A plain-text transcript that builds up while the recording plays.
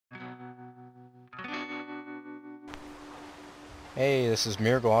Hey, this is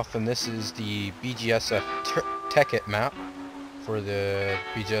Mirgloff, and this is the BGSF Tekkit map for the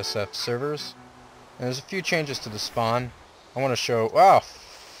BGSF servers. And there's a few changes to the spawn. I want to show... Wow!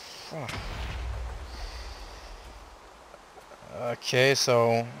 Okay,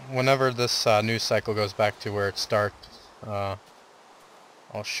 so whenever this news cycle goes back to where it starts, I'll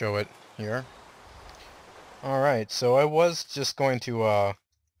show it here. Alright, so I was just going to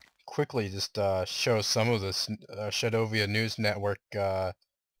quickly just show some of this Shadowvia News Network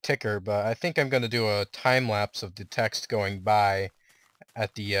ticker, but I think I'm going to do a time-lapse of the text going by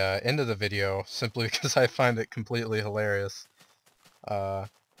at the end of the video, simply because I find it completely hilarious, and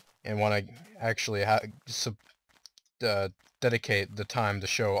want to actually dedicate the time to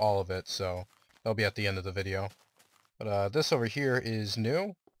show all of it, so that'll be at the end of the video. But this over here is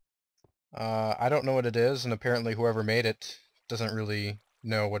new. I don't know what it is, and apparently whoever made it doesn't really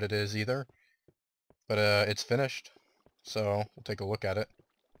know what it is either. But it's finished, so we'll take a look at it.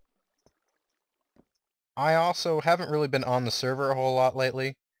 I also haven't really been on the server a whole lot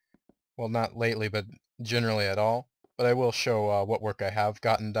lately. Well, not lately, but generally at all. But I will show what work I have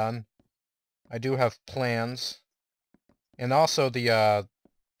gotten done. I do have plans. And also the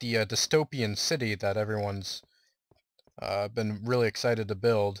dystopian city that everyone's been really excited to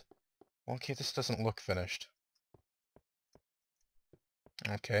build. Okay, this doesn't look finished.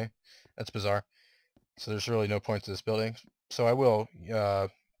 Okay, that's bizarre. So there's really no point to this building. So I will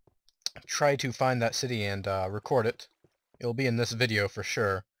try to find that city and record it. It'll be in this video for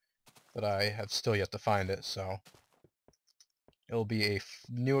sure, but I have still yet to find it, so it'll be a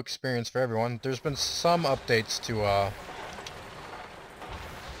new experience for everyone. There's been some updates to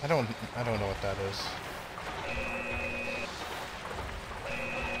I don't know what that is.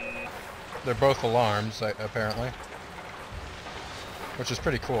 They're both alarms, apparently, which is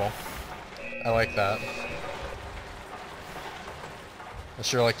pretty cool. I like that. I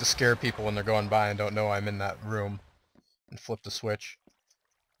sure like to scare people when they're going by and don't know I'm in that room and flip the switch.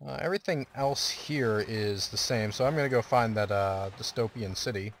 Everything else here is the same, so I'm going to go find that dystopian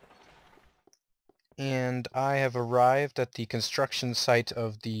city. And I have arrived at the construction site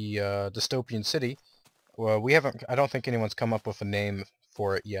of the dystopian city. Well, I don't think anyone's come up with a name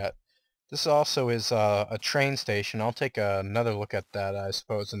for it yet. This also is a train station. I'll take another look at that, I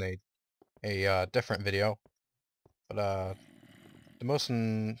suppose, in a different video. But the most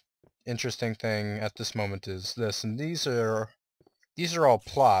interesting thing at this moment is this, and these are all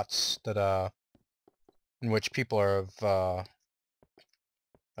plots that in which people are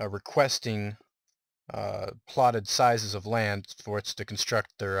requesting plotted sizes of land for it to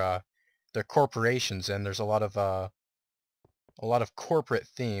construct their corporations, and there's a lot of corporate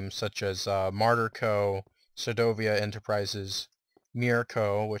themes such as Martyr Co., Sardovia Enterprises,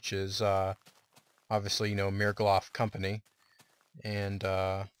 Mirco, which is obviously, you know, Mirgloff Company, and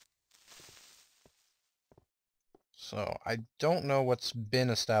so I don't know what's been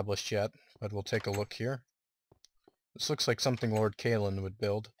established yet, but we'll take a look here. This looks like something Lord Kalen would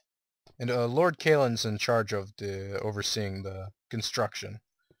build. And Lord Kalen's in charge of overseeing the construction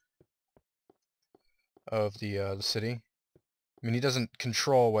of the city. I mean, he doesn't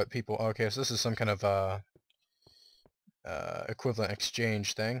control what people... Okay, so this is some kind of equivalent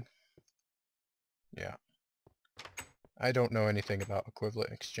exchange thing. Yeah. I don't know anything about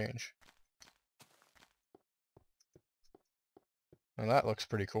equivalent exchange. Well, that looks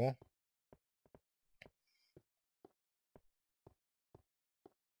pretty cool.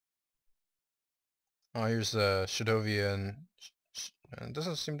 Oh, here's the Shadovia, and it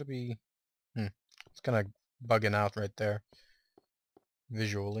doesn't seem to be... It's kind of bugging out right there,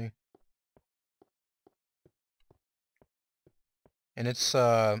 visually. And it's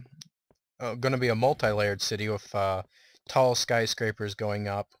going to be a multi-layered city with tall skyscrapers going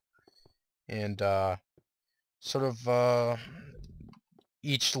up, and sort of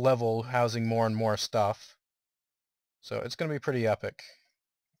each level housing more and more stuff. So it's going to be pretty epic.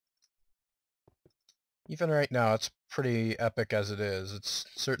 Even right now, it's pretty epic as it is. It's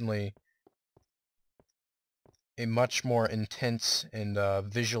certainly a much more intense and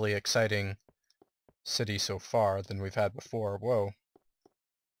visually exciting city so far than we've had before. Whoa.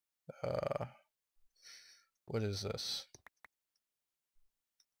 What is this?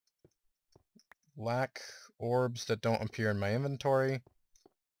 Lack orbs that don't appear in my inventory.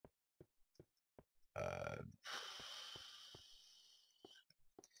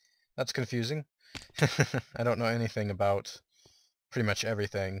 That's confusing. I don't know anything about pretty much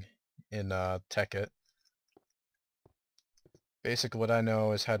everything in Tekkit. Basically what I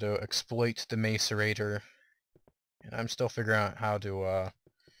know is how to exploit the macerator, and I'm still figuring out how to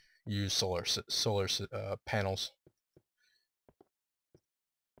use solar panels.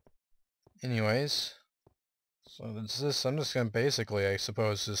 Anyways, so that's this. I'm just gonna basically, I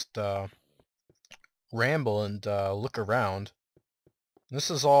suppose, just ramble and look around. This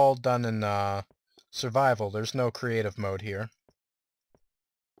is all done in survival. There's no creative mode here.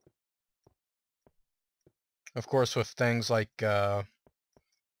 Of course, with things like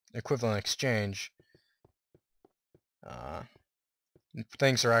equivalent exchange,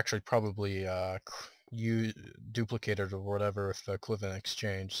 things are actually probably duplicated or whatever with equivalent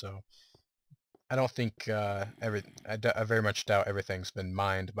exchange. So I don't think I very much doubt everything's been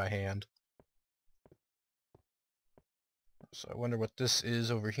mined by hand. So I wonder what this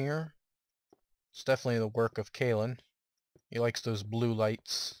is over here. It's definitely the work of Kalen. He likes those blue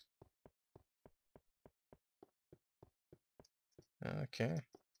lights. Okay.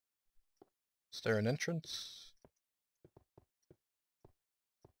 Is there an entrance?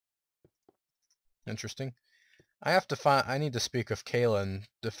 Interesting. I need to speak with Kalen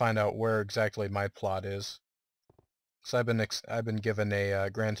to find out where exactly my plot is. So I've been given a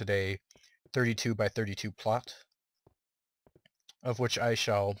granted a 32 by 32 plot, of which I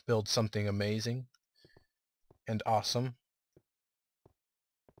shall build something amazing and awesome.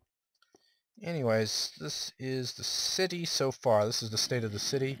 Anyways, this is the city so far. This is the state of the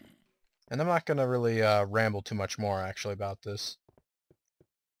city. And I'm not going to really ramble too much more, actually, about this.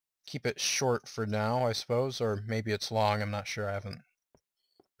 Keep it short for now, I suppose, or maybe it's long. I'm not sure. I haven't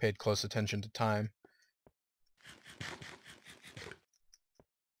paid close attention to time.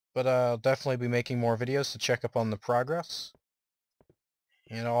 But I'll definitely be making more videos to check up on the progress.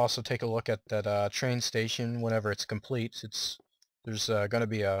 And I'll also take a look at that train station whenever it's complete. There's going to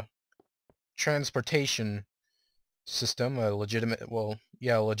be a transportation system, a legitimate one.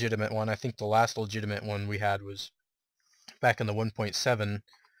 I think the last legitimate one we had was back in the 1.7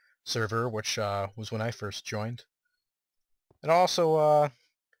 server, which was when I first joined. And I'll also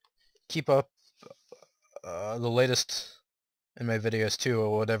keep up the latest in my videos too,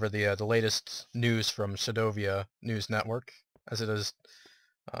 or whatever the latest news from Shadovia News Network, as it has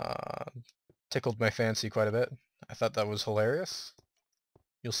tickled my fancy quite a bit. I thought that was hilarious.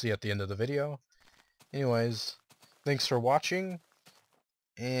 You'll see at the end of the video. Anyways, thanks for watching,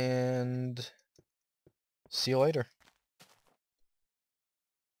 and see you later.